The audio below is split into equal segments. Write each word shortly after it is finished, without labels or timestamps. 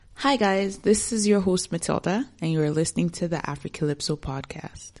Hi guys, this is your host Matilda, and you are listening to the Africalypso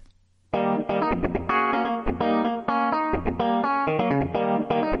podcast.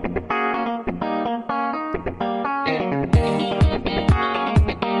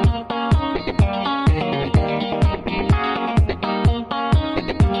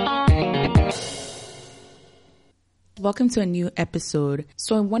 Welcome to a new episode.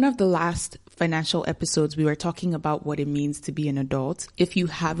 So in one of the last financial episodes, we were talking about what it means to be an adult. If you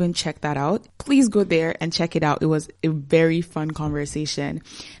haven't checked that out, please go there and check it out. It was a very fun conversation.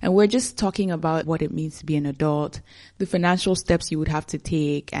 And we're just talking about what it means to be an adult, the financial steps you would have to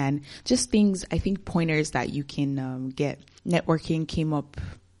take, and just things, I think, pointers that you can get. Networking came up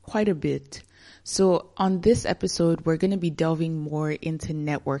quite a bit. So on this episode, we're going to be delving more into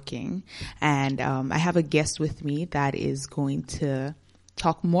networking, and I have a guest with me that is going to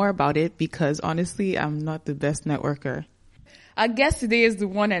talk more about it because honestly, I'm not the best networker. Our guest today is the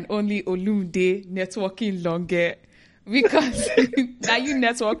one and only Olumide Networking Longe, because now you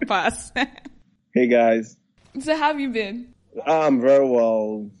network pass. Hey guys. So how have you been? I'm very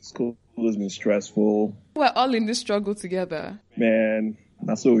well. School has been stressful. We're all in this struggle together. Man,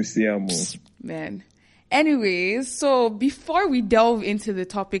 that's what we see, Man. Anyways, so before we delve into the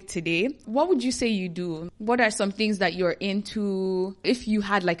topic today, what would you say you do? What are some things that you're into? If you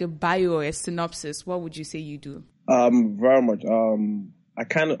had like a bio or a synopsis, what would you say you do? Very much.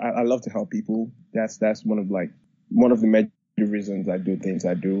 I love to help people. That's one of the major reasons I do things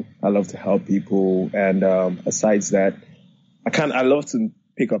I do. I love to help people, and aside that, I love to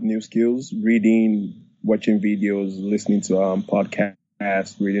pick up new skills, reading, watching videos, listening to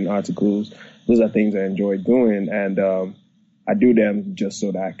podcasts, reading articles. Those are things I enjoy doing, and I do them just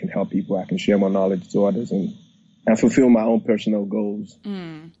so that I can help people. I can share my knowledge to others and fulfill my own personal goals.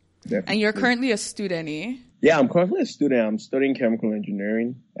 And you're currently a student, eh? Yeah, I'm currently a student. I'm studying chemical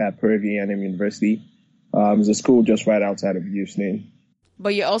engineering at Prairie A&M University. It's a school just right outside of Houston.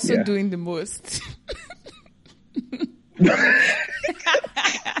 But you're also doing the most. You're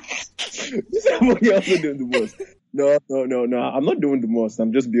also doing the most. No. I'm not doing the most.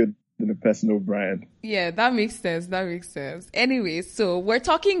 I'm just building a personal brand. Yeah, that makes sense. Anyway, so we're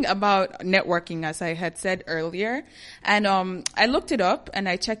talking about networking, as I had said earlier. And I looked it up and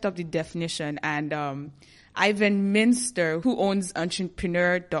I checked up the definition. And Ivan Minster, who owns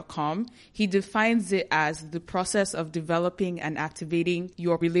entrepreneur.com, he defines it as the process of developing and activating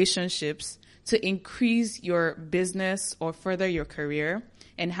your relationships to increase your business or further your career,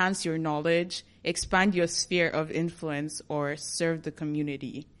 enhance your knowledge, expand your sphere of influence, or serve the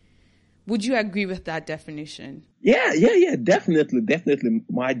community. Would you agree with that definition? Yeah, definitely.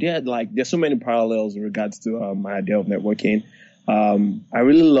 My idea, there's so many parallels in regards to my idea of networking. I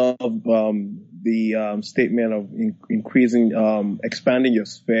really love the statement of expanding your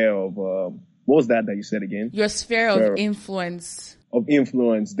sphere of, what was that you said again? Your sphere of influence. Of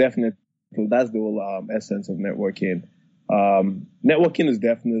influence, definitely. That's the whole essence of networking. Networking is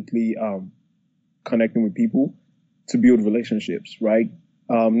definitely connecting with people to build relationships, right?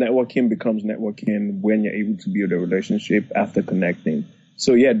 Networking becomes networking when you're able to build a relationship after connecting.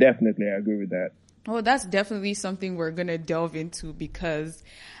 So yeah, definitely, I agree with that. Oh, that's definitely something we're going to delve into, because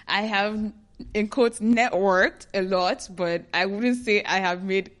I have, in quotes, networked a lot, but I wouldn't say I have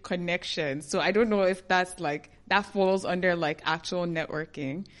made connections. So I don't know if that's that falls under actual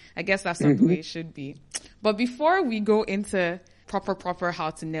networking. I guess that's not the way it should be. But before we go into proper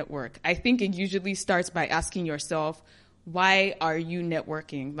how to network, I think it usually starts by asking yourself, why are you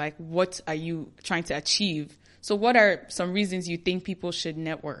networking? What are you trying to achieve? So what are some reasons you think people should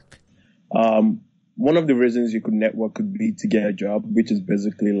network? One of the reasons you could network could be to get a job, which is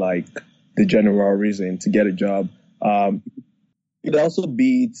basically the general reason to get a job. It could also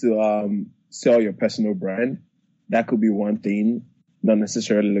be to sell your personal brand. That could be one thing, not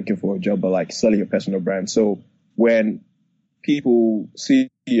necessarily looking for a job, but selling your personal brand. So when people see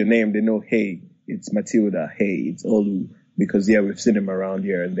your name, they know, hey, it's Matilda, hey, it's Olu, because we've seen them around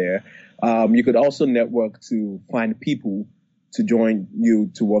here and there. You could also network to find people to join you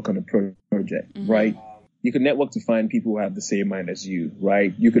to work on a project, right? You could network to find people who have the same mind as you,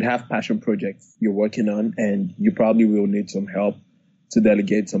 right? You could have passion projects you're working on, and you probably will need some help to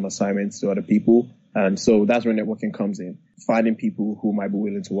delegate some assignments to other people. And so that's where networking comes in, finding people who might be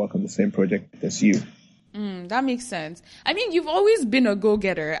willing to work on the same project as you. That makes sense. I mean, you've always been a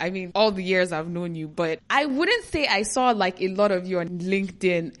go-getter. I mean, all the years I've known you, but I wouldn't say I saw like a lot of you on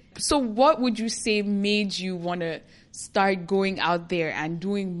LinkedIn. So what would you say made you want to start going out there and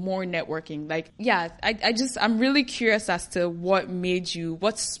doing more networking? Like, yeah, I'm really curious as to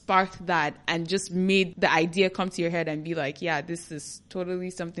what sparked that and just made the idea come to your head and be like, yeah, this is totally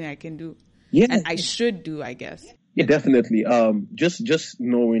something I can do. Yeah. And I should do, I guess. Yeah, definitely. Just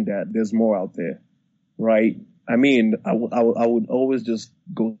knowing that there's more out there. Right. I mean, I would always just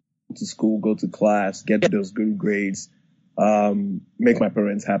go to school, go to class, get those good grades, make my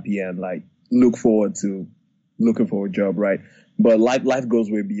parents happy and like look forward to looking for a job. Right. But life goes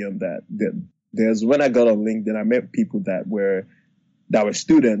way beyond that. There's when I got on LinkedIn, I met people that were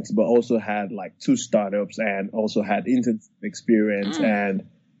students, but also had like 2 startups and also had internship experience and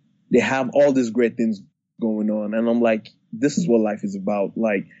they have all these great things going on. And I'm like, this is what life is about.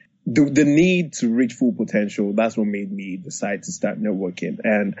 Like, the need to reach full potential, that's what made me decide to start networking.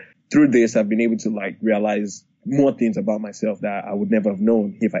 And through this, I've been able to like realize more things about myself that I would never have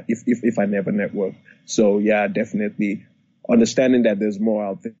known if I never networked. So yeah, definitely understanding that there's more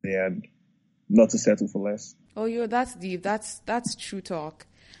out there and not to settle for less. Oh, that's deep. That's true talk.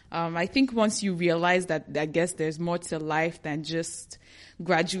 I think once you realize that, I guess there's more to life than just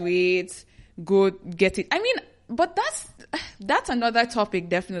graduate, go get it. I mean, but that's another topic,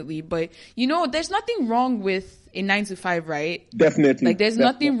 definitely. But, there's nothing wrong with a 9-to-5, right? Definitely. Like, there's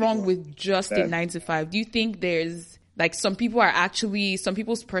nothing wrong with just a 9-to-5. Do you think there's, like, some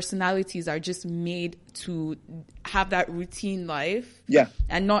people's personalities are just made to have that routine life? Yeah.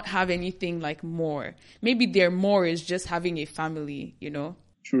 And not have anything, like, more. Maybe their more is just having a family,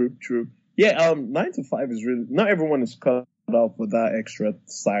 True. Yeah, 9-to-5 is really, not everyone is cut out for that extra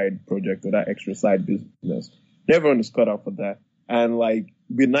side project or that extra side business. Everyone is cut out for that. And like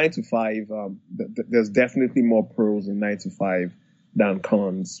with 9-to-5, there's definitely more pros in 9-to-5 than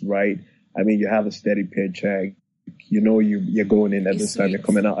cons, right? I mean, you have a steady paycheck. You're going in at this time, you're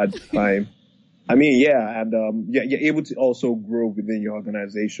coming out at this time. I mean, yeah, and you're able to also grow within your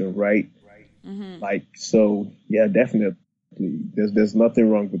organization, right? Mm-hmm. Like, so yeah, definitely. There's nothing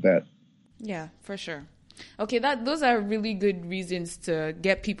wrong with that. Yeah, for sure. Okay, those are really good reasons to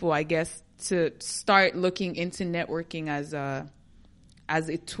get people, I guess, to start looking into networking as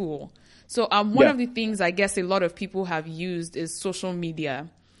a tool. So one of the things I guess a lot of people have used is social media,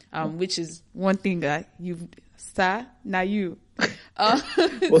 which is one thing that you've now you.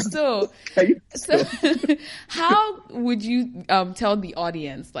 So how would you tell the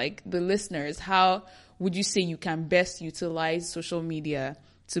audience, like the listeners, how would you say you can best utilize social media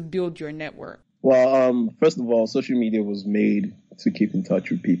to build your network? Well, first of all, social media was made to keep in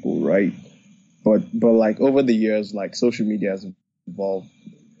touch with people, right? But like over the years, like social media has evolved.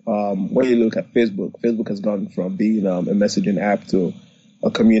 When you look at Facebook has gone from being a messaging app to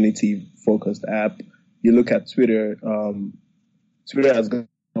a community focused app. You look at Twitter, Twitter has gone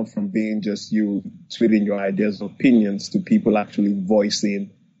from being just you tweeting your ideas, opinions to people actually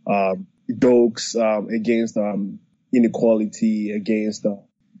voicing, jokes, against, inequality, against,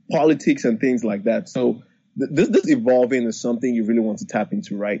 politics and things like that. So this evolving is something you really want to tap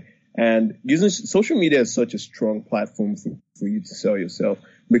into, right? And using social media is such a strong platform for you to sell yourself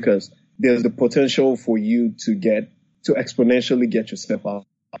because there's the potential for you to exponentially get yourself out.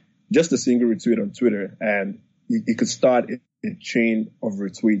 Just a single retweet on Twitter and you could start a chain of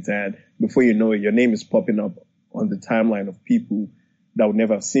retweets, and before you know it, your name is popping up on the timeline of people that would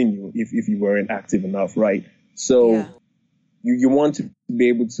never have seen you if you weren't active enough, right? So yeah. You want to be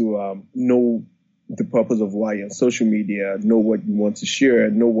able to know the purpose of why you're on social media, know what you want to share,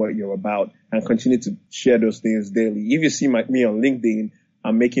 know what you're about, and continue to share those things daily. If you see me on LinkedIn,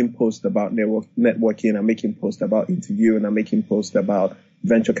 I'm making posts about networking, I'm making posts about interviewing, I'm making posts about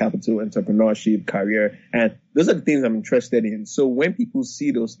venture capital, entrepreneurship, career, and those are the things I'm interested in. So when people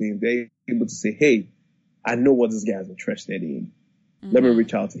see those things, they're able to say, hey, I know what this guy's interested in. Mm-hmm. Let me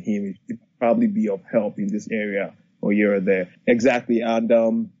reach out to him. It could probably be of help in this area or here or there. Exactly.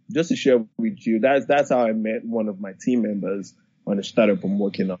 And just to share with you, that's how I met one of my team members on a startup I'm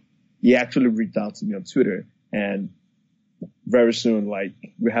working on. He actually reached out to me on Twitter, and very soon, like,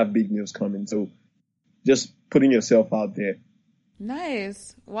 we have big news coming. So just putting yourself out there.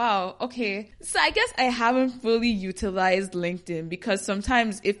 Nice. Wow. Okay. So I guess I haven't fully utilized LinkedIn because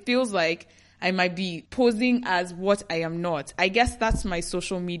sometimes it feels like I might be posing as what I am not. I guess that's my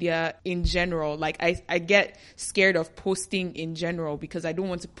social media in general. Like I get scared of posting in general because I don't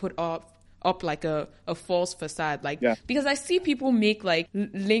want to put off up like a false facade. Like, Yeah. because I see people make like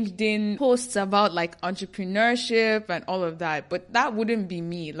LinkedIn posts about like entrepreneurship and all of that, but that wouldn't be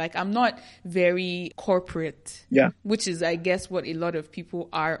me. Like, I'm not very corporate. Yeah. Which is, I guess, what a lot of people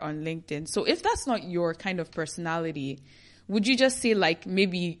are on LinkedIn. So if that's not your kind of personality, would you just say like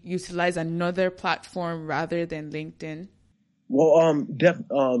maybe utilize another platform rather than LinkedIn? Well,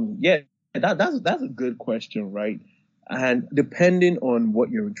 yeah, that's a good question, right? And depending on what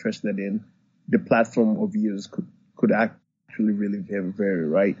you're interested in, the platform of use could actually really vary,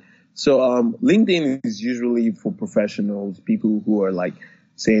 right? So, LinkedIn is usually for professionals, people who are like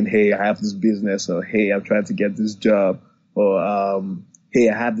saying, "Hey, I have this business," or "Hey, I'm trying to get this job," or "Hey,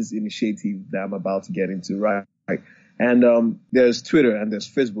 I have this initiative that I'm about to get into," right? And there's Twitter and there's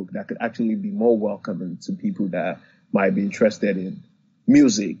Facebook that could actually be more welcoming to people that might be interested in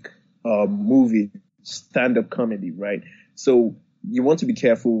music, movie, stand-up comedy, right? So you want to be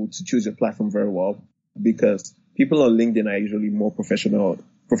careful to choose your platform very well, because people on LinkedIn are usually more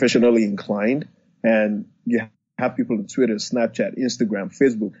professionally inclined, and you have people on Twitter, Snapchat, Instagram,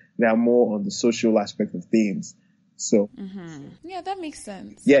 Facebook that are more on the social aspect of things. So Yeah, that makes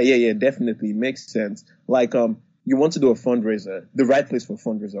sense. yeah, definitely makes sense. Like you want to do a fundraiser, the right place for a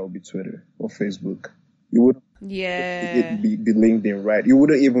fundraiser would be Twitter or Facebook. You would be LinkedIn, right? It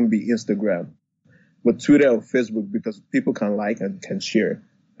wouldn't even be Instagram, but Twitter or Facebook, because people can like and can share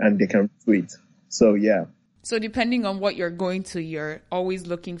and they can tweet. So yeah. So depending on what you're going to, you're always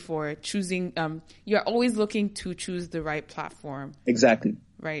looking for choosing, you're always looking to choose the right platform. Exactly.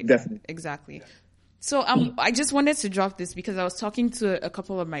 Right. Definitely. Exactly. So I just wanted to drop this because I was talking to a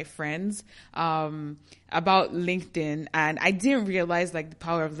couple of my friends about LinkedIn, and I didn't realize like the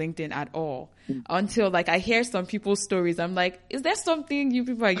power of LinkedIn at all until like I hear some people's stories. I'm like, is there something you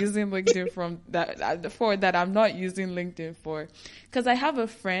people are using LinkedIn for that I'm not using LinkedIn for? Because I have a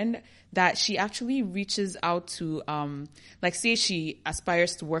friend that she actually reaches out to like say she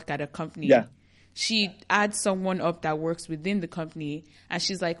aspires to work at a company. Yeah. She adds someone up that works within the company, and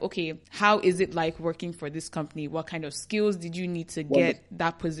she's like, okay, how is it like working for this company? What kind of skills did you need to get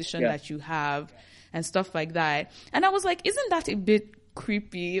that position that you have, and stuff like that? And I was like, isn't that a bit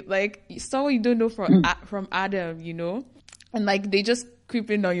creepy? Like, someone you don't know from Adam, you know? And like, they just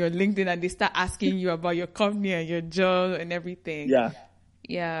creep in on your LinkedIn and they start asking you about your company and your job and everything. Yeah.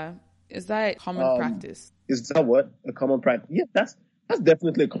 Yeah. Is that common practice? Is that what? A common practice? Yeah, that's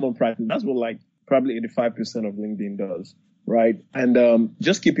definitely a common practice. That's what like probably 85% of LinkedIn does, right? And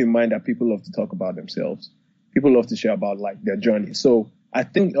just keep in mind that people love to talk about themselves. People love to share about like their journey. So I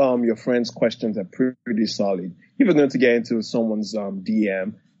think your friend's questions are pretty solid. If you're going to get into someone's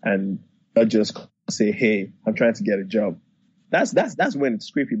DM and just say, "Hey, I'm trying to get a job," that's when it's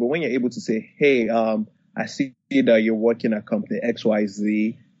creepy. But when you're able to say, "Hey, I see that you're working at company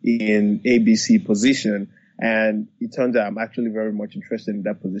XYZ in ABC position, and it turns out I'm actually very much interested in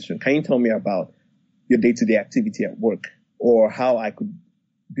that position. Can you tell me about your day-to-day activity at work, or how I could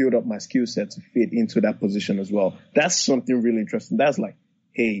build up my skill set to fit into that position as well?" That's something really interesting. That's like,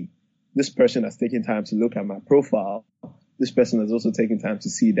 hey, this person has taken time to look at my profile. This person has also taken time to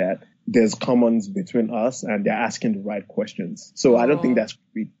see that there's commons between us, and they're asking the right questions. So I don't think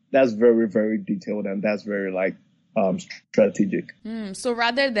that's very, very detailed, and that's very like strategic. So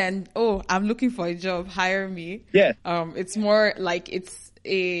rather than, oh, I'm looking for a job, hire me. Yeah. It's more like it's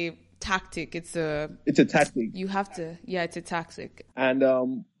a tactic. It's a tactic. You have to, it's a tactic. And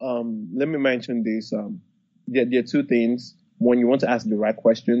let me mention this. There are two things. One, you want to ask the right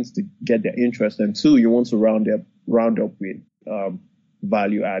questions to get their interest, and two, you want to round up with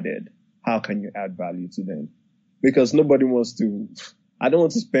value added. How can you add value to them? Because nobody wants to. I don't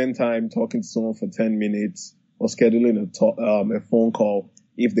want to spend time talking to someone for 10 minutes or scheduling a phone call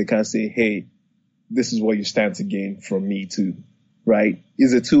if they can't say, "Hey, this is what you stand to gain from me too." Right?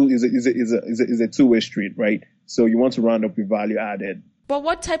 Is a two-way street, right? So you want to round up with value added. But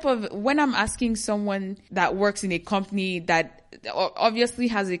what type of, when I'm asking someone that works in a company that obviously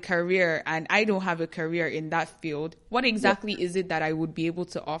has a career and I don't have a career in that field, what exactly is it that I would be able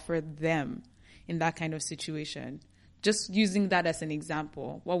to offer them in that kind of situation? Just using that as an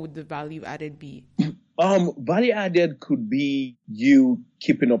example, what would the value added be? Value added could be you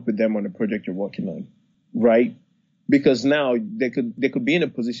keeping up with them on the project you're working on, right? Because now they could be in a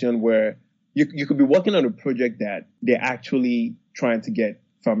position where you could be working on a project that they're actually trying to get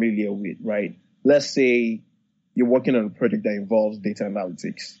familiar with, right? Let's say you're working on a project that involves data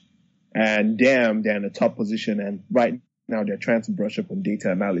analytics, and they're in a top position, and right now they're trying to brush up on data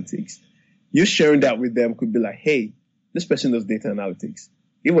analytics. You sharing that with them could be like, "Hey, this person does data analytics.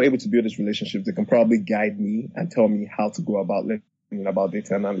 If we're able to build this relationship, they can probably guide me and tell me how to go about learning about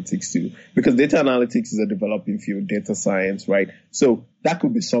data analytics too, because data analytics is a developing field, data science, right? So that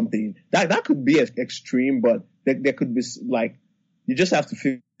could be something that could be extreme, but there could be like, you just have to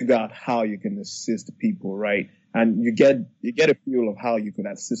figure out how you can assist people, right? And you get a feel of how you can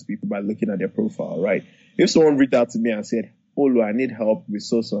assist people by looking at their profile, right? If someone reached out to me and said, "Olu, I need help with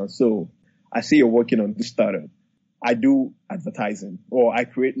so and so. I see you're working on this startup. I do advertising or I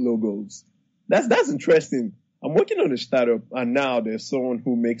create logos." That's interesting. I'm working on a startup, and now there's someone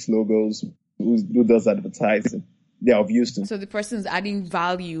who makes logos, who does advertising. They're of Houston. So the person's adding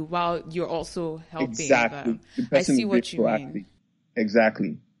value while you're also helping. Exactly. I see what you mean.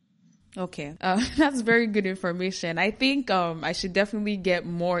 Exactly. Okay. That's very good information. I think I should definitely get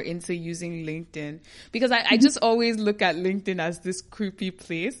more into using LinkedIn, because I just always look at LinkedIn as this creepy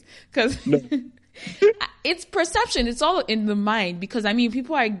place, because it's perception. It's all in the mind, because I mean,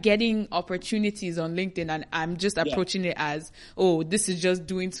 people are getting opportunities on LinkedIn and I'm just approaching it as, oh, this is just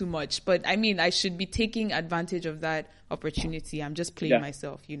doing too much. But I mean, I should be taking advantage of that opportunity. I'm just playing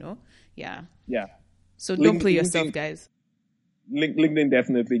myself, you know? Yeah. Yeah. So don't play yourself, guys. LinkedIn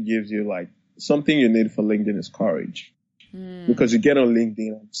definitely gives you like something you need for LinkedIn is courage. Because you get on LinkedIn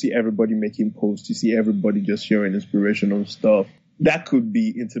and see everybody making posts, you see everybody just sharing inspirational stuff. That could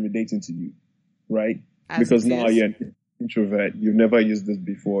be intimidating to you, right? Because now you're an introvert. You've never used this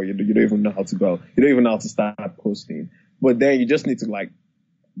before. You don't even know how to go. You don't even know how to start posting. But then you just need to like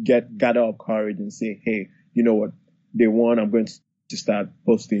gather up courage and say, hey, you know what? Day one, I'm going to start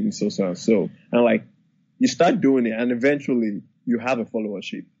posting so and so. And like, you start doing it, and eventually you have a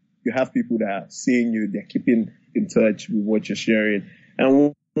followership. You have people that are seeing you. They're keeping in touch with what you're sharing.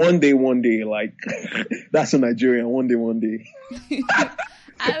 And one day, like, that's a Nigerian. One day.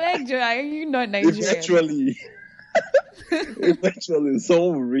 I like Joe. Are you not Nigerian? Eventually,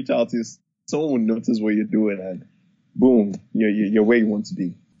 someone will reach out to you. Someone will notice what you're doing, and boom, you're where you want to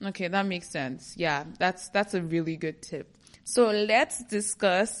be. Okay, that makes sense. Yeah, that's a really good tip. So let's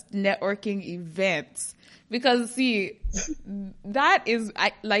discuss networking events, because see, that is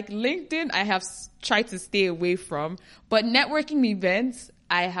like LinkedIn, I have tried to stay away from, but networking events,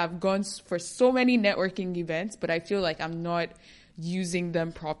 I have gone for so many networking events, but I feel like I'm not using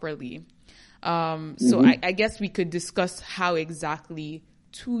them properly. So I guess we could discuss how exactly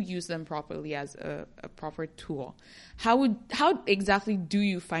to use them properly as a proper tool. How exactly do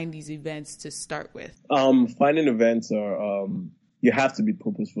you find these events to start with? Finding events are, you have to be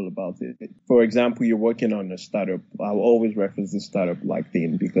purposeful about it. For example, you're working on a startup. I'll always reference this startup like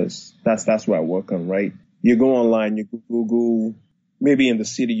thing, because that's what I work on, right? You go online, you Google, maybe in the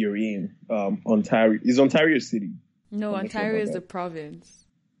city you're in, Ontario. Is Ontario a city? No, Ontario is a province.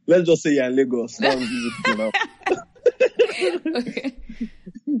 Let's just say you're in Lagos. That was easy to know. Okay.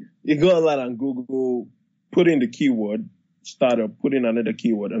 You go online and Google, put in the keyword startup, put in another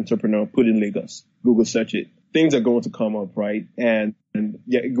keyword entrepreneur, put in Lagos. Google search it. Things are going to come up, right? And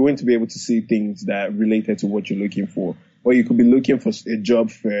you're going to be able to see things that are related to what you're looking for. Or you could be looking for a job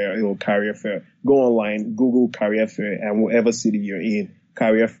fair or career fair. Go online, Google career fair, and whatever city you're in,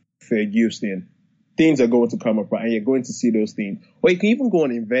 career fair Houston. Things are going to come up, right? And you're going to see those things. Or you can even go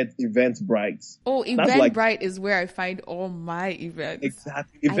on Eventbrite. Oh, Eventbrite is where I find all my events.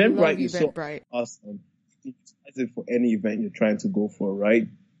 Exactly. Eventbrite is so awesome. You can use it for any event you're trying to go for, right?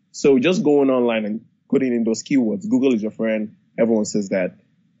 So just going online and putting in those keywords. Google is your friend. Everyone says that,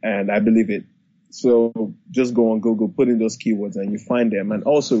 and I believe it. So just go on Google, put in those keywords, and you find them. And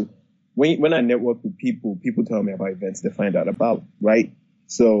also, when I network with people tell me about events they find out about, right?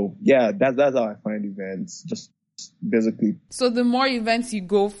 So yeah, that's how I find events, just basically. So the more events you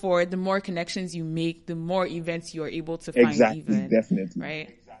go for, the more connections you make, the more events you are able to find. Exactly, definitely.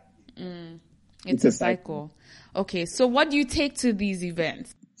 Right? It's a cycle. Okay, so what do you take to these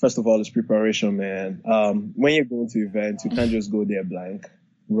events? First of all, it's preparation, man. When you're going to events, you can't just go there blank,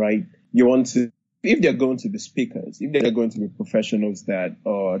 right? You want to, if they're going to be speakers, if they're going to be professionals that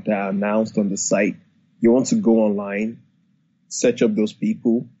are announced on the site, you want to go online, search up those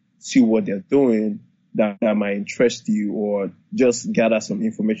people, see what they're doing that might interest you, or just gather some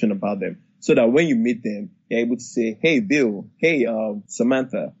information about them, so that when you meet them, you're able to say, hey, Bill, hey,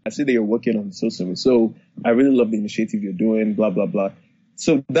 Samantha, I see that you're working on social, so I really love the initiative you're doing, blah, blah, blah.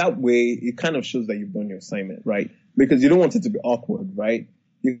 So that way, it kind of shows that you've done your assignment, right? Because you don't want it to be awkward, right?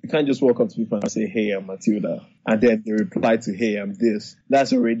 You can't just walk up to people and say, hey, I'm Matilda, and then they reply to, hey, I'm this.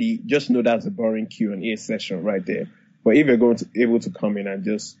 That's already, just know that's a boring Q&A session right there. But if you're able to come in and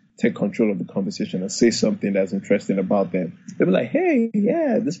just take control of the conversation and say something that's interesting about them, they'll be like, hey,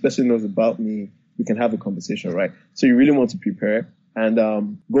 yeah, this person knows about me. We can have a conversation, right? So you really want to prepare. And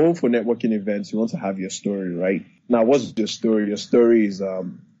going for networking events, you want to have your story, right? Now, what's your story? Your story is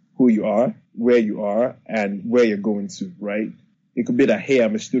who you are, where you are, and where you're going to, right? It could be that, hey,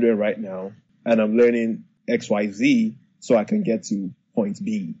 I'm a student right now, and I'm learning XYZ so I can get to point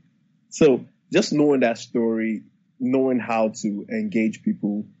B. So just knowing that story, knowing how to engage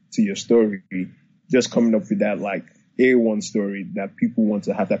people to your story, just coming up with that like A1 story that people want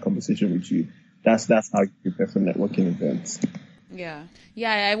to have that conversation with you. That's how you prepare for networking events. Yeah.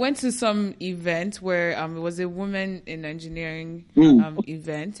 I went to some event where it was a woman in engineering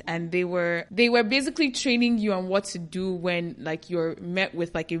event, and they were basically training you on what to do when like you're met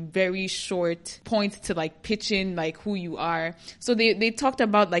with like a very short point to like pitch in like who you are. So they talked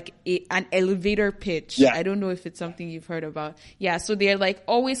about like an elevator pitch. Yeah. I don't know if it's something you've heard about. Yeah, so they're like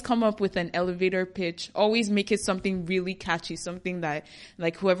always come up with an elevator pitch, always make it something really catchy, something that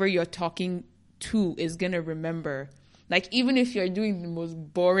like whoever you're talking to is going to remember. Like, even if you're doing the most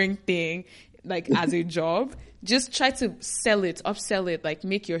boring thing, like as a job, just try to sell it, upsell it, like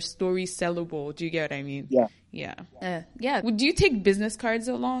make your story sellable. Do you get what I mean? Yeah. Yeah. Would you take business cards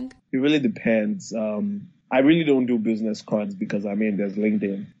along? It really depends. I really don't do business cards because there's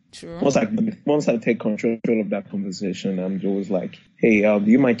LinkedIn. True. Once I take control of that conversation, I'm always like, hey,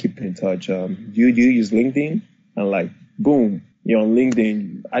 do you mind keeping in touch? Do you use LinkedIn? And like, boom. You're on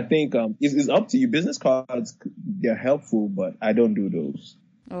LinkedIn. I think it's up to you. Business cards, they're helpful, but I don't do those.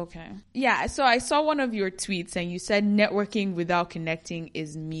 Okay. Yeah, so I saw one of your tweets and you said networking without connecting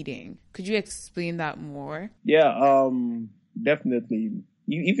is meeting. Could you explain that more? Yeah, definitely.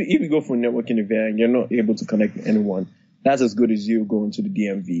 If you go for a networking event and you're not able to connect with anyone, that's as good as you going to the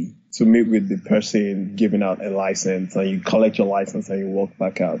DMV to meet with the person giving out a license, and you collect your license and you walk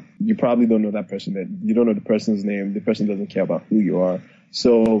back out. You probably don't know that person. You don't know the person's name. The person doesn't care about who you are.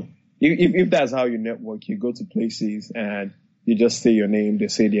 So if that's how you network, you go to places and you just say your name. They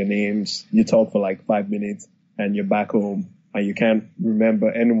say their names. You talk for like 5 minutes and you're back home and you can't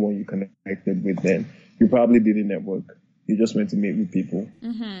remember anyone you connected with then. You probably didn't network. You just went to meet with people.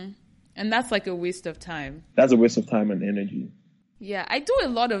 Mm-hmm. And that's like a waste of time. That's a waste of time and energy. Yeah, I do a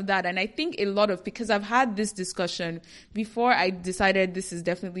lot of that. And I think because I've had this discussion before I decided this is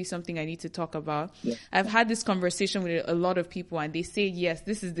definitely something I need to talk about. Yeah. I've had this conversation with a lot of people and they say, yes,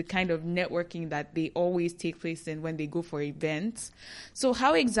 this is the kind of networking that they always take place in when they go for events. So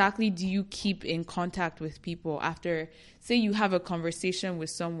how exactly do you keep in contact with people after, say you have a conversation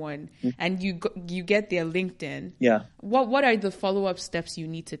with someone and you get their LinkedIn? Yeah. What are the follow-up steps you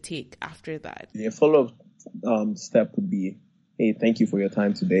need to take after that? The follow-up step could be, hey, thank you for your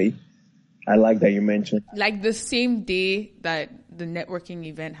time today. I like that you mentioned. Like the same day that the networking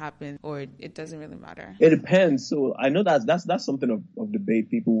event happened, or it doesn't really matter? It depends. So I know that's something of debate.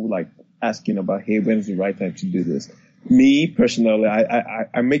 People like asking about, hey, when's the right time to do this? Me personally,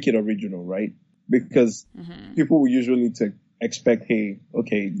 I make it original, right? Because people will usually expect, hey,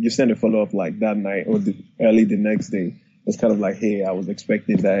 okay, you send a follow-up like that night or early the next day. It's kind of like, hey, I was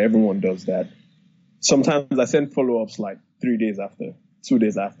expecting that. Everyone does that. Sometimes I send follow-ups like 3 days after, 2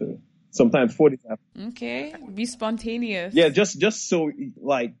 days after, sometimes 4 days after. Okay, be spontaneous. Yeah, just so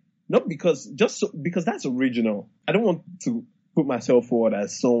like, not because, because that's original. I don't want to put myself forward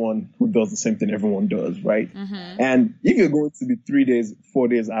as someone who does the same thing everyone does, right? And if you're going to be 3 days, 4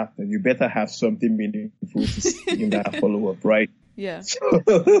 days after, you better have something meaningful to say in that follow-up, right? Yeah. So,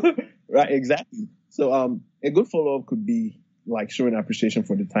 right, exactly. So a good follow-up could be like showing appreciation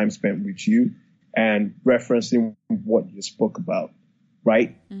for the time spent with you and referencing what you spoke about,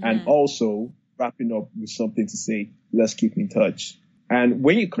 right? And also wrapping up with something to say, let's keep in touch. And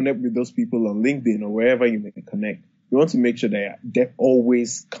when you connect with those people on LinkedIn or wherever you may connect, you want to make sure that they're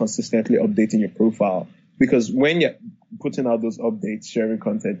always consistently updating your profile, because when you're putting out those updates, sharing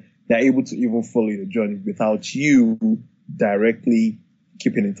content, they're able to even follow your journey without you directly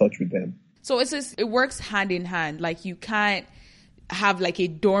keeping in touch with them. So it works hand in hand. Like you can't have like a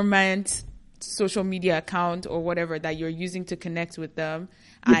dormant social media account or whatever that you're using to connect with them.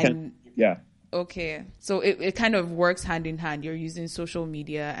 Yeah. Okay. So it kind of works hand in hand. You're using social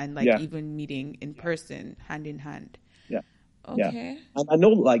media and like even meeting in person hand in hand. Yeah. Okay. Yeah. And I know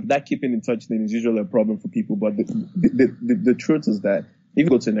like that keeping in touch thing is usually a problem for people, but the truth is that if you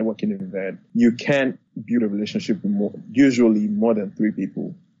go to a networking event, you can't build a relationship with usually more than 3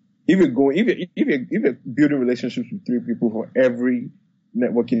 people. If you're building relationships with 3 people for every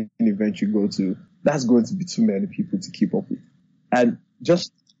networking event you go to, that's going to be too many people to keep up with. And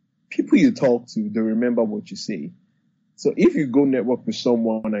just people you talk to, they remember what you say. So if you go network with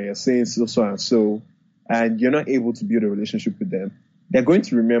someone and you're saying so and so, and you're not able to build a relationship with them, they're going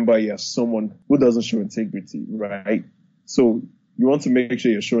to remember you as someone who doesn't show integrity, right? So you want to make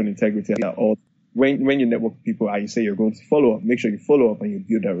sure you're showing integrity at all. when you network with people and you say you're going to follow up, make sure you follow up and you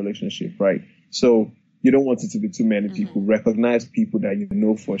build that relationship, right? So you don't want it to be too many people. Recognize people that you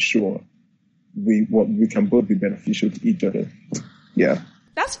know for sure we can both be beneficial to each other. Yeah.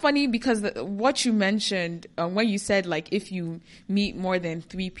 That's funny because what you mentioned when you said like if you meet more than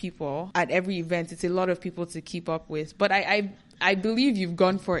 3 people at every event, it's a lot of people to keep up with. But I believe you've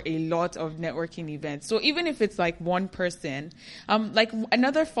gone for a lot of networking events. So even if it's like one person, like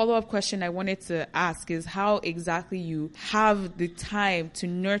another follow-up question I wanted to ask is how exactly you have the time to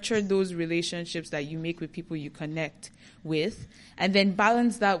nurture those relationships that you make with people you connect with, and then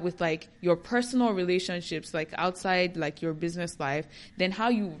balance that with like your personal relationships, like outside like your business life, then how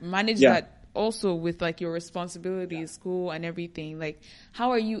you manage that also with like your responsibilities, school and everything. Like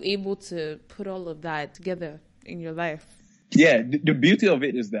how are you able to put all of that together in your life? Yeah, the beauty of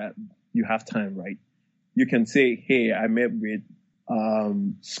it is that you have time, right? You can say, hey, I met with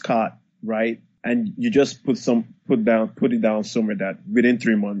Scott, right? And you just put it down somewhere that within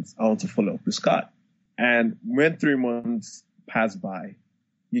 3 months, I want to follow up with Scott. And when 3 months pass by,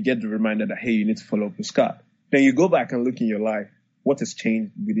 you get the reminder that, hey, you need to follow up with Scott. Then you go back and look in your life. What has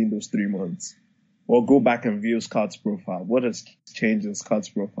changed within those 3 months? Or go back and view Scott's profile. What has changed in Scott's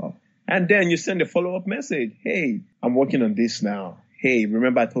profile? And then you send a follow-up message. Hey, I'm working on this now. Hey,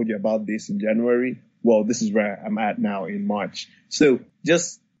 remember I told you about this in January? Well, this is where I'm at now in March. So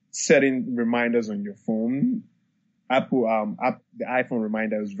just setting reminders on your phone. The iPhone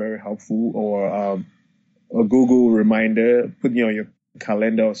reminder is very helpful, or a Google reminder, putting it on your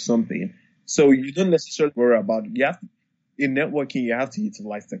calendar or something. So you don't necessarily worry about it. In networking, you have to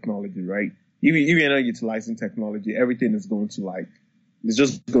utilize technology, right? If you're not utilizing technology, everything is going to it's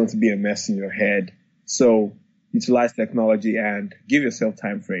just going to be a mess in your head. So utilize technology and give yourself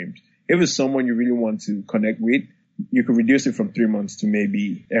time frames. If it's someone you really want to connect with, you could reduce it from 3 months to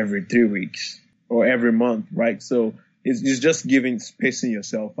maybe every 3 weeks or every month, right? So it's just spacing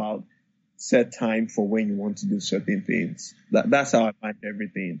yourself out, set time for when you want to do certain things. That's how I find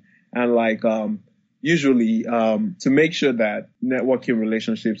everything. And usually, to make sure that networking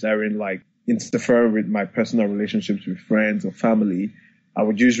relationships are interfering with my personal relationships with friends or family, I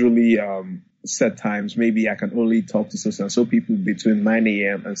would usually set times. Maybe I can only talk to so people between 9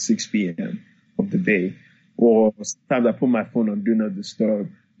 a.m. and 6 p.m. of the day. Or sometimes I put my phone on Do Not Disturb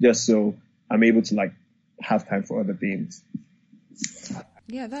just so I'm able to have time for other things.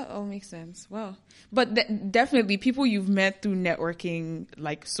 Yeah, that all makes sense. Wow. But definitely people you've met through networking,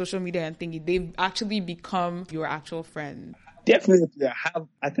 like social media and thingy, they've actually become your actual friend. Definitely.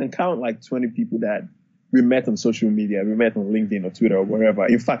 I can count 20 people that we met on social media. We met on LinkedIn or Twitter or wherever.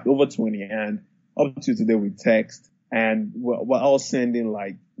 In fact, over 20. And up to today we text, and we're all sending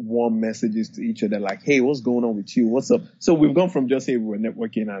warm messages to each other hey, what's going on with you? What's up? So we've gone from just say we're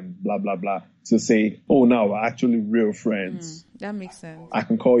networking and blah, blah, blah to say, oh, now we're actually real friends. That makes sense. I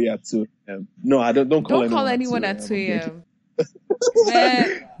can call you at 2 a.m. No, I don't call anyone at 2 a.m.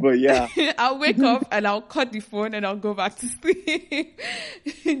 But yeah, I'll wake up and I'll cut the phone and I'll go back to sleep.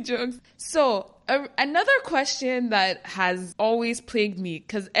 Jokes. So another question that has always plagued me,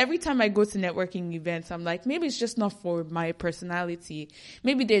 because every time I go to networking events, I'm like, maybe it's just not for my personality.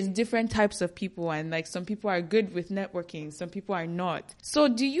 Maybe there's different types of people, and some people are good with networking, some people are not. So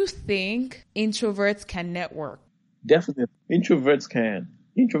do you think introverts can network? Definitely. Introverts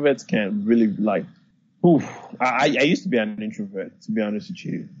can really I used to be an introvert, to be honest with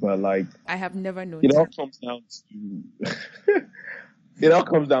you, but I have never known. It all comes down to it all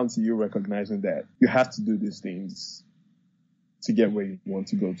comes down to you recognizing that you have to do these things to get where you want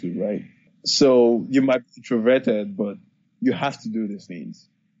to go to, right? So you might be introverted, but you have to do these things.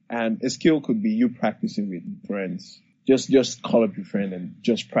 And a skill could be you practicing with friends. Just call up your friend and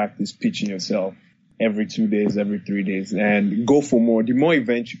just practice pitching yourself every 2 days, every 3 days, and go for more. The more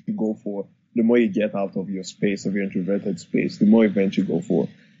events you go for, the more you get out of your space, of your introverted space, the more events you go for.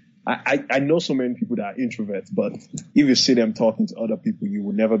 I know so many people that are introverts, but if you see them talking to other people, you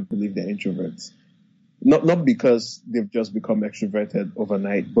will never believe they're introverts. Not because they've just become extroverted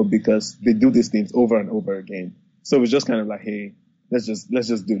overnight, but because they do these things over and over again. So it's just kind of hey, let's just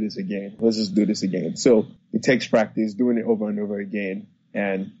do this again. Let's just do this again. So it takes practice doing it over and over again,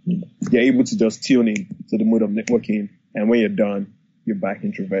 and you're able to just tune in to the mood of networking. And when you're done, you're back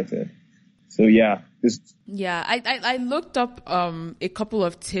introverted. So yeah. I looked up a couple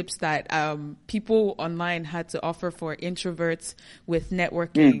of tips that people online had to offer for introverts with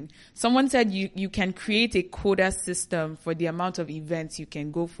networking. Someone said you can create a quota system for the amount of events you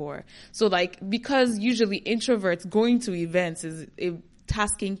can go for. So because usually introverts going to events is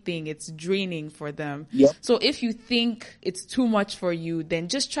tasking thing. It's draining for them. Yep. So if you think it's too much for you, then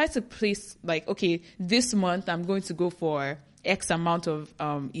just try to place like, okay, this month I'm going to go for X amount of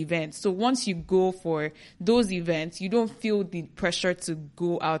events. So once you go for those events, you don't feel the pressure to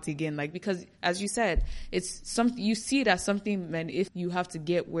go out again. Like, because as you said, it's something, you see it as something, and if you have to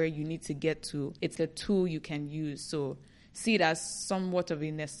get where you need to get to, it's a tool you can use. So see it as somewhat of a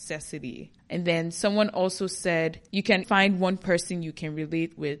necessity. And then someone also said you can find one person you can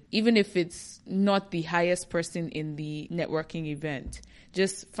relate with, even if it's not the highest person in the networking event.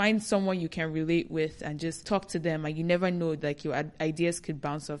 Just find someone you can relate with and just talk to them. And you never know, like, your ideas could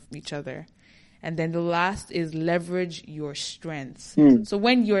bounce off each other. And then the last is leverage your strengths. So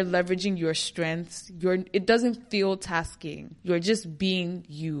when you're leveraging your strengths, it doesn't feel tasking. You're just being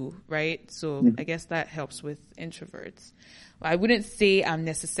you, right? So I guess that helps with introverts. I wouldn't say I'm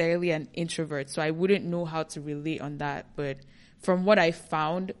necessarily an introvert, so I wouldn't know how to relate on that. But from what I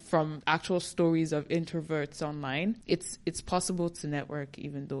found from actual stories of introverts online, it's possible to network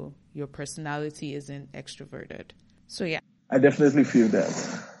even though your personality isn't extroverted. So yeah. I definitely feel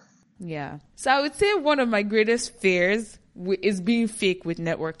that. Yeah. So I would say one of my greatest fears is being fake with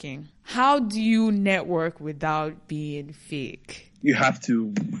networking. How do you network without being fake? You have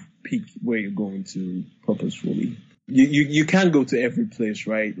to pick where you're going to purposefully. You can't go to every place,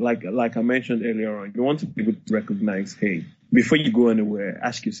 right? Like I mentioned earlier on, you want to be able to recognize, hey, before you go anywhere,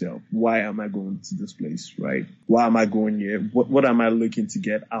 ask yourself, why am I going to this place, right? Why am I going here? What am I looking to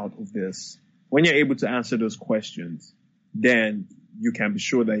get out of this? When you're able to answer those questions, then you can be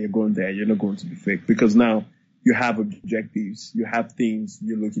sure that you're going there. You're not going to be fake, because now you have objectives. You have things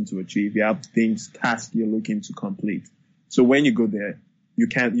you're looking to achieve. You have tasks you're looking to complete. So when you go there,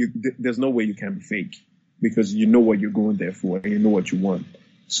 there's no way you can be fake, because you know what you're going there for and you know what you want.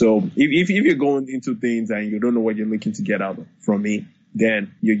 So if you're going into things and you don't know what you're looking to get out from it,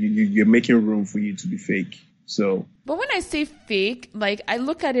 then you're making room for you to be fake. So, but when I say fake, like, I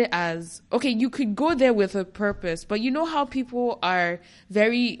look at it as, okay, you could go there with a purpose, but you know how people are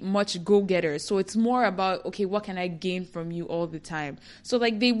very much go-getters. So it's more about, okay, what can I gain from you all the time? So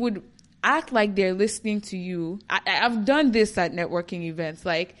like they would act like they're listening to you. I've done this at networking events.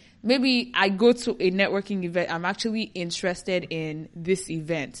 Like, maybe I go to a networking event, I'm actually interested in this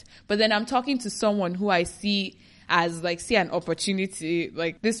event, but then I'm talking to someone who I see as like, see an opportunity,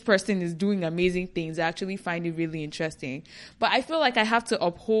 like this person is doing amazing things. I actually find it really interesting. But I feel like I have to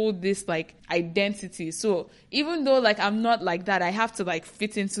uphold this like identity. So even though like I'm not like that, I have to like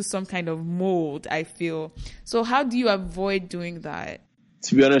fit into some kind of mold, I feel. So how do you avoid doing that?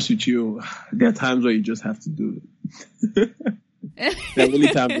 To be honest with you, there are times where you just have to do it. There are really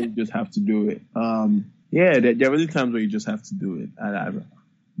times where you just have to do it. There are really times where you just have to do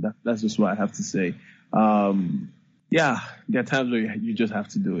it. That's just what I have to say. There are times where you just have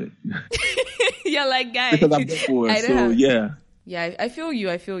to do it. You're like, guys. Because I'm before, so yeah. Yeah, I feel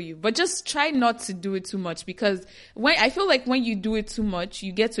you. But just try not to do it too much, because I feel like when you do it too much,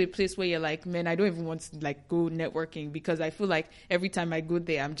 you get to a place where you're like, man, I don't even want to like go networking, because I feel like every time I go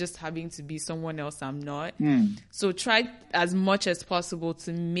there, I'm just having to be someone else I'm not. So try as much as possible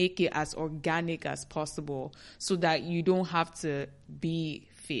to make it as organic as possible so that you don't have to be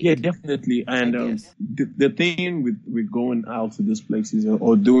fake. Yeah, definitely. And the thing with going out to these places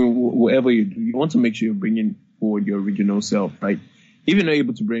or doing whatever you do, you want to make sure you're bringing forward your original self, right? If you're not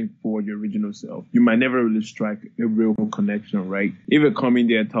able to bring forward your original self, you might never really strike a real connection, right? If you're coming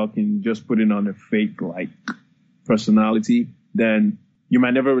there talking, just putting on a fake like personality, then you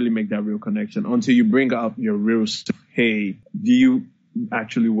might never really make that real connection until you bring out your real self. Hey, do you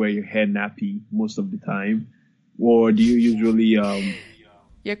actually wear your hair nappy most of the time? Or do you usually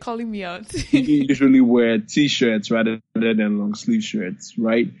You're calling me out. you usually wear t-shirts rather than long sleeve shirts,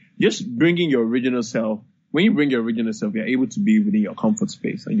 right? Just bringing your original self. When you bring your original self, you're able to be within your comfort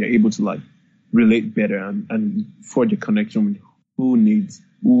space and you're able to like relate better and forge a connection with who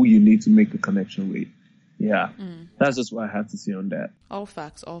you need to make a connection with. Yeah. That's just what I have to say on that. All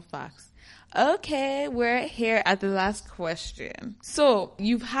facts. Okay, we're here at the last question. So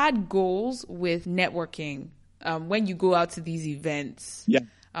you've had goals with networking. When you go out to these events,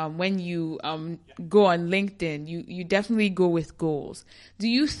 when you go on LinkedIn, you definitely go with goals. Do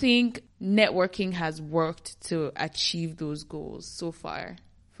you think networking has worked to achieve those goals so far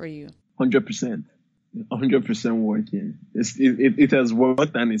for you? 100%. 100% working. It has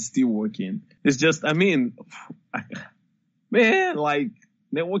worked and it's still working. It's just, man, like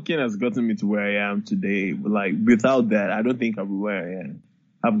networking has gotten me to where I am today. But like without that, I don't think I'll be where I am.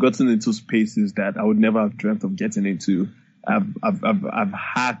 I've gotten into spaces that I would never have dreamt of getting into. I've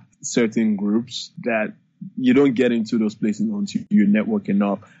hacked certain groups that you don't get into those places until you network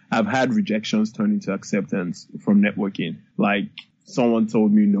enough. I've had rejections turn into acceptance from networking. Like, someone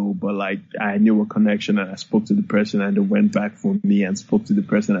told me no, but like I knew a connection and I spoke to the person and they went back for me and spoke to the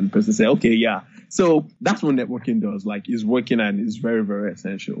person and the person said, okay, yeah. So that's what networking does. Like, it's working and it's very, very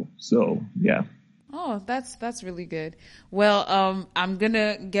essential. So yeah. Oh, that's really good. Well, I'm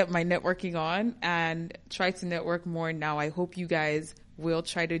gonna get my networking on and try to network more now. I hope you guys will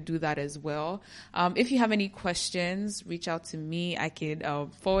try to do that as well. If you have any questions, reach out to me. I can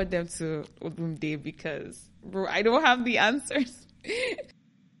forward them to Olumide because I don't have the answers.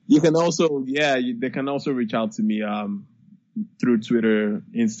 You can also, they can also reach out to me through Twitter,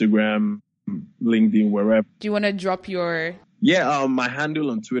 Instagram, LinkedIn, wherever. Do you want to drop your... Yeah, my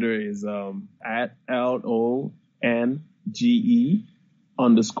handle on Twitter is at LONGE_TL.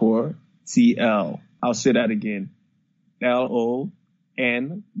 I'll say that again. LONGE_TL.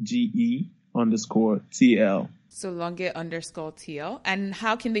 So Longe_TL. And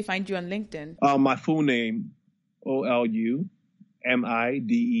how can they find you on LinkedIn? My full name, OLUMIDE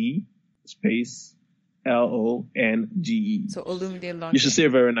space LONGE. So Olumide Longe. You should see a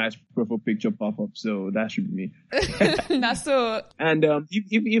very nice profile picture pop up. So that should be me. Not so. And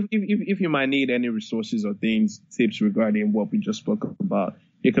if you might need any resources or tips regarding what we just spoke about,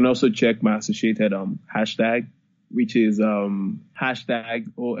 you can also check my associated hashtag, which is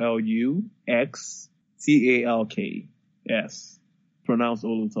hashtag OLUXTALK. Yes, pronounced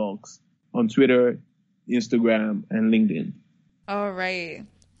Olu Talks on Twitter, Instagram, and LinkedIn. All right.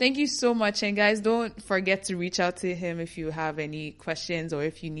 Thank you so much. And guys, don't forget to reach out to him if you have any questions or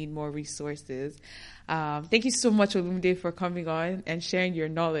if you need more resources. Thank you so much, Olumide, for coming on and sharing your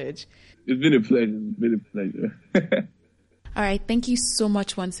knowledge. It's been a pleasure. All right. Thank you so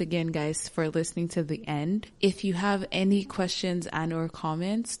much once again, guys, for listening to the end. If you have any questions and or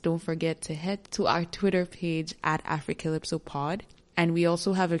comments, don't forget to head to our Twitter page at AfriCalypsoPod. And we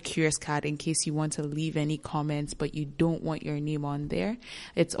also have a Curious Cat in case you want to leave any comments, but you don't want your name on there.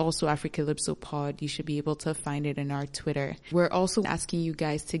 It's also AfriCalypsoPod. You should be able to find it in our Twitter. We're also asking you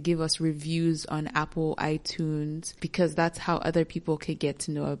guys to give us reviews on Apple iTunes because that's how other people could get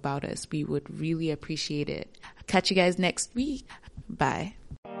to know about us. We would really appreciate it. Catch you guys next week. Bye.